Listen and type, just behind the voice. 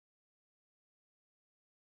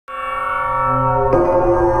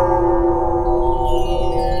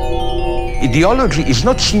ideology is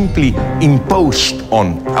not simply imposed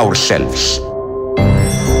on ourselves.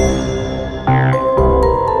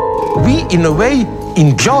 We, in a way,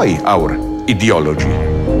 enjoy our ideology.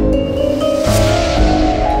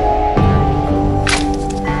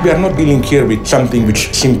 We are not dealing here with something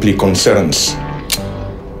which simply concerns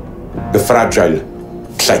the fragile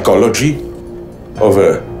psychology of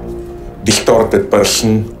a distorted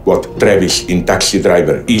person, what Travis in Taxi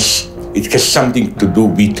Driver is. It has something to do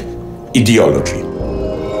with ideology.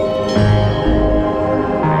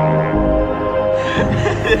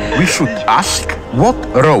 We should ask, what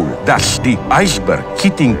role does the iceberg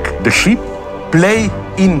hitting the ship play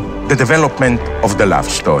in the development of the love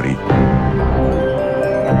story?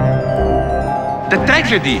 The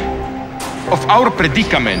tragedy of our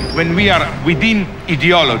predicament when we are within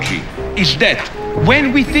ideology is that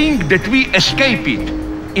when we think that we escape it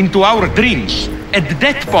into our dreams, at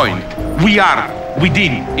that point we are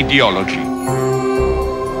within ideology.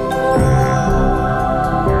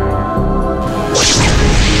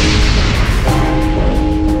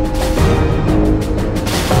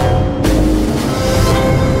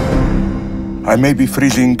 I may be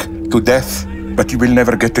freezing to death, but you will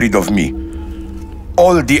never get rid of me.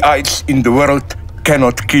 All the ice in the world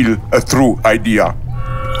cannot kill a true idea.